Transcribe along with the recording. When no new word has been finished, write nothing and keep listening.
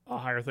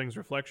Higher Things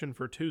Reflection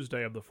for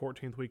Tuesday of the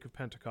 14th week of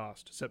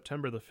Pentecost,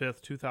 September the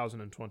 5th,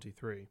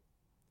 2023.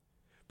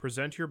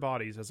 Present your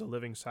bodies as a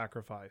living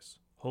sacrifice,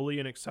 holy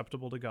and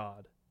acceptable to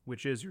God,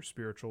 which is your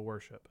spiritual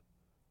worship.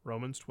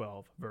 Romans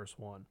 12, verse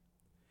 1.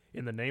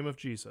 In the name of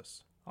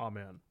Jesus,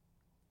 Amen.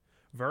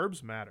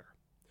 Verbs matter.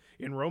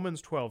 In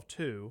Romans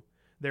 12:2,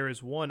 there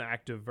is one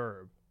active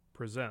verb,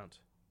 present,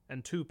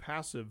 and two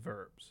passive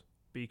verbs,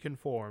 be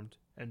conformed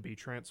and be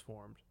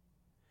transformed.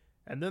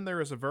 And then there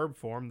is a verb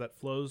form that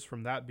flows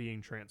from that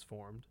being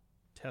transformed,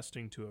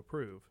 testing to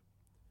approve.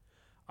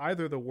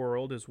 Either the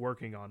world is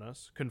working on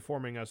us,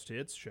 conforming us to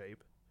its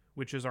shape,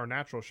 which is our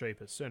natural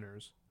shape as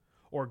sinners,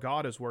 or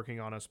God is working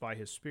on us by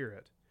His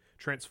Spirit,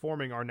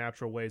 transforming our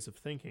natural ways of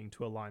thinking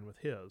to align with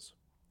His.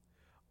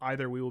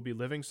 Either we will be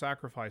living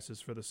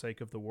sacrifices for the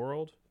sake of the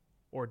world,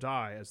 or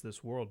die as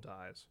this world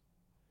dies.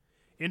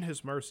 In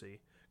His mercy,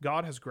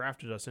 God has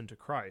grafted us into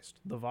Christ,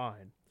 the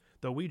vine,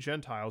 though we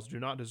Gentiles do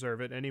not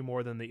deserve it any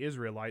more than the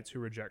Israelites who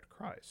reject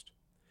Christ.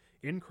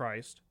 In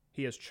Christ,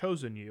 He has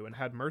chosen you and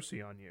had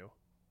mercy on you,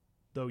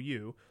 though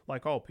you,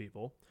 like all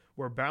people,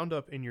 were bound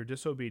up in your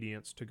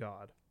disobedience to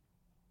God.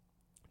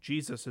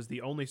 Jesus is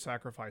the only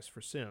sacrifice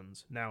for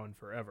sins, now and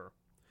forever.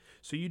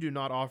 So you do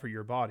not offer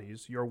your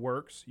bodies, your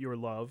works, your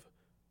love,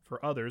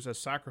 for others as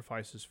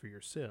sacrifices for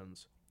your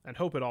sins, and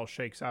hope it all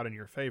shakes out in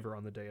your favor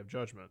on the day of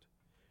judgment.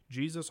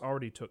 Jesus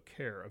already took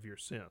care of your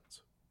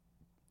sins.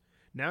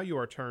 Now you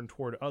are turned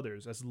toward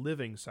others as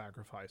living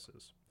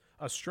sacrifices.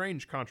 A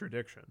strange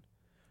contradiction.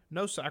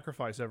 No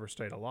sacrifice ever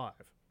stayed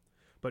alive.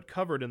 But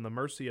covered in the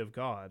mercy of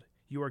God,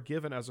 you are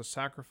given as a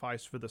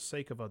sacrifice for the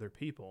sake of other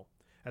people,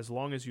 as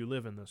long as you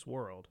live in this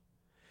world.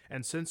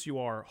 And since you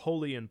are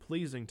holy and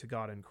pleasing to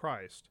God in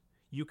Christ,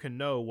 you can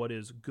know what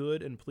is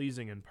good and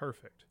pleasing and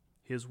perfect,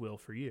 His will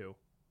for you.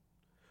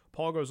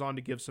 Paul goes on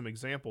to give some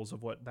examples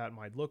of what that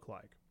might look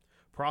like.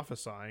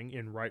 Prophesying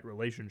in right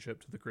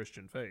relationship to the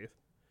Christian faith,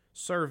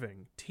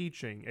 serving,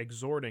 teaching,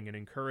 exhorting, and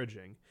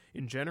encouraging,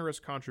 in generous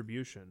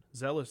contribution,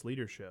 zealous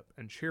leadership,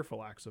 and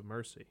cheerful acts of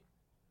mercy.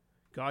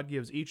 God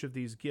gives each of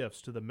these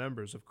gifts to the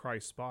members of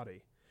Christ's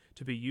body,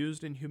 to be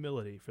used in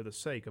humility for the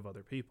sake of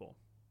other people.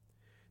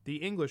 The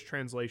English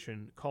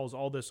translation calls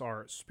all this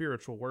our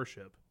spiritual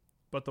worship,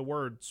 but the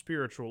word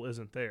spiritual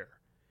isn't there.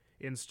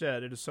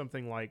 Instead, it is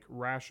something like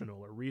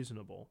rational or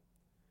reasonable.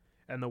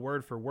 And the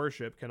word for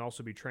worship can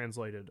also be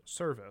translated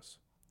service.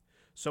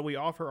 So we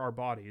offer our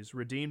bodies,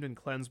 redeemed and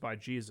cleansed by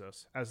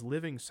Jesus, as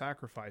living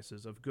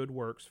sacrifices of good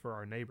works for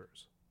our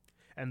neighbors.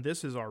 And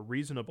this is our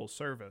reasonable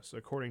service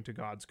according to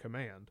God's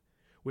command,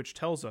 which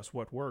tells us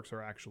what works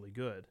are actually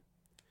good.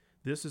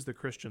 This is the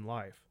Christian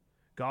life.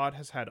 God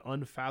has had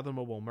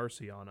unfathomable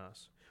mercy on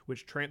us,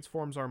 which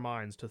transforms our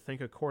minds to think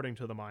according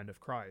to the mind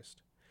of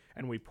Christ,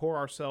 and we pour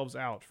ourselves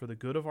out for the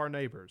good of our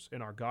neighbors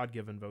in our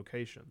God-given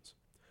vocations,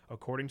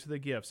 according to the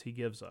gifts He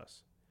gives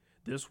us.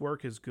 This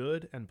work is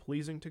good and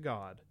pleasing to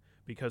God,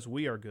 because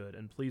we are good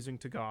and pleasing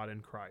to God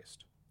in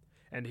Christ.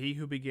 And He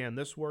who began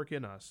this work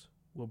in us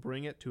will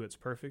bring it to its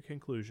perfect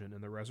conclusion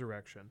in the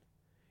resurrection.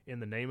 In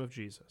the name of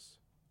Jesus.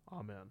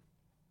 Amen.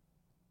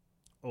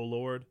 O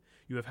Lord,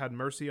 you have had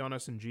mercy on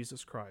us in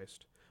Jesus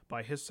Christ,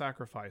 by His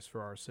sacrifice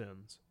for our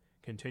sins.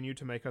 Continue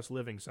to make us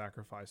living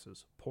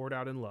sacrifices, poured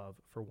out in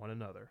love for one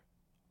another.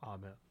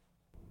 Amen.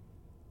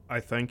 I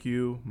thank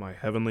you, my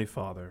heavenly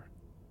Father,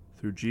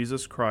 through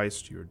Jesus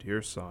Christ, your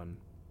dear Son,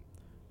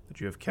 that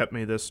you have kept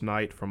me this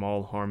night from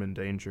all harm and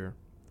danger,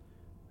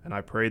 and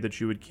I pray that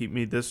you would keep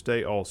me this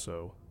day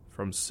also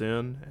from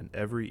sin and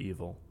every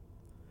evil,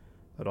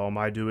 that all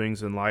my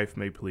doings in life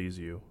may please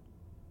you.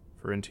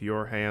 For into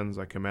your hands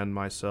I commend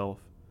myself,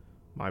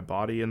 my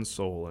body and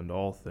soul, and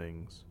all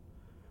things.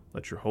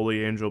 Let your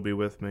holy angel be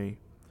with me,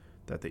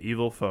 that the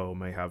evil foe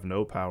may have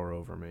no power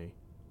over me.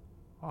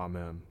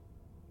 Amen.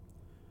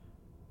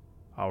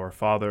 Our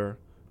Father,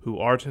 who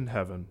art in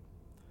heaven,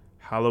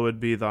 hallowed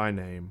be thy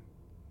name.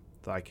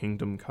 Thy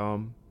kingdom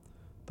come,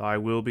 thy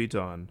will be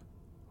done,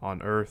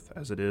 on earth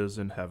as it is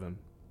in heaven.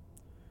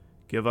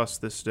 Give us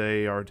this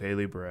day our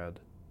daily bread,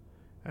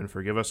 and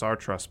forgive us our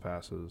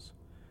trespasses,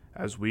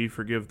 as we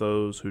forgive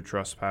those who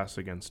trespass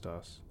against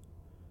us.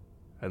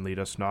 And lead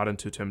us not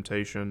into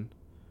temptation,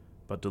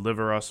 but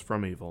deliver us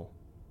from evil.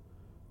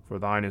 For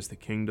thine is the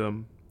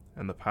kingdom,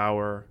 and the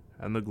power,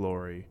 and the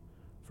glory,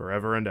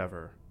 forever and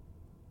ever.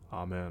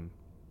 Amen.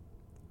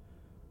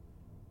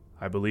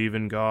 I believe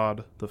in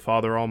God, the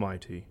Father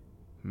Almighty,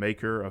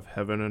 maker of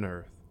heaven and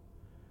earth,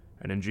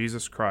 and in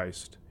Jesus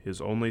Christ, His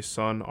only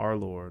Son, our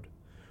Lord,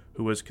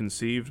 who was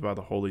conceived by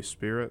the Holy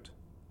Spirit,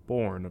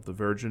 born of the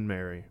Virgin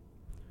Mary,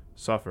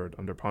 suffered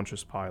under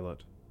Pontius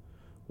Pilate,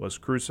 was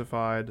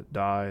crucified,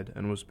 died,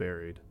 and was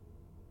buried.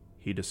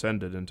 He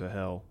descended into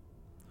hell.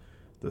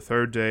 The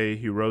third day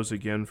He rose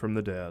again from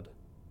the dead.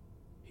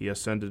 He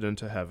ascended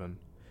into heaven,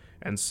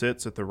 and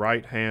sits at the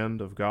right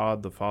hand of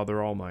God the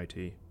Father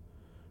Almighty.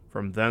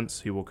 From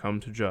thence He will come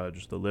to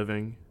judge the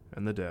living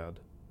and the dead.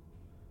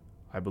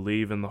 I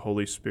believe in the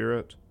Holy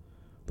Spirit,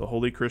 the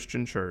holy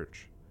Christian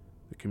Church,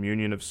 the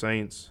communion of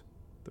saints,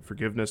 the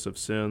forgiveness of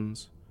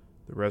sins,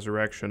 the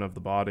resurrection of the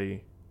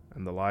body,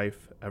 and the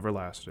life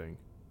everlasting.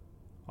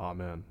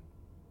 Amen.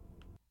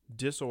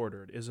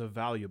 Disordered is a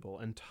valuable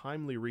and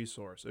timely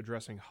resource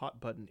addressing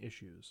hot-button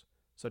issues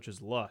such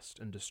as lust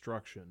and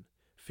destruction,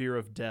 fear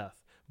of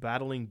death,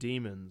 battling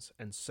demons,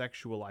 and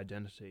sexual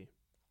identity.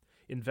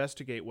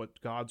 Investigate what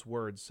God's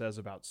Word says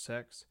about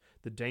sex,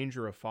 the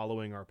danger of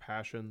following our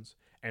passions,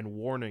 and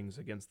warnings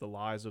against the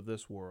lies of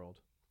this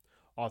world.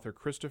 Author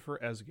Christopher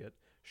Esgett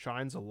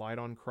shines a light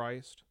on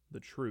Christ, the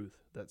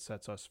truth that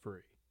sets us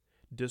free.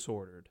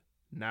 Disordered,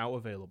 now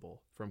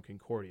available from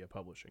Concordia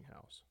Publishing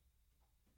House.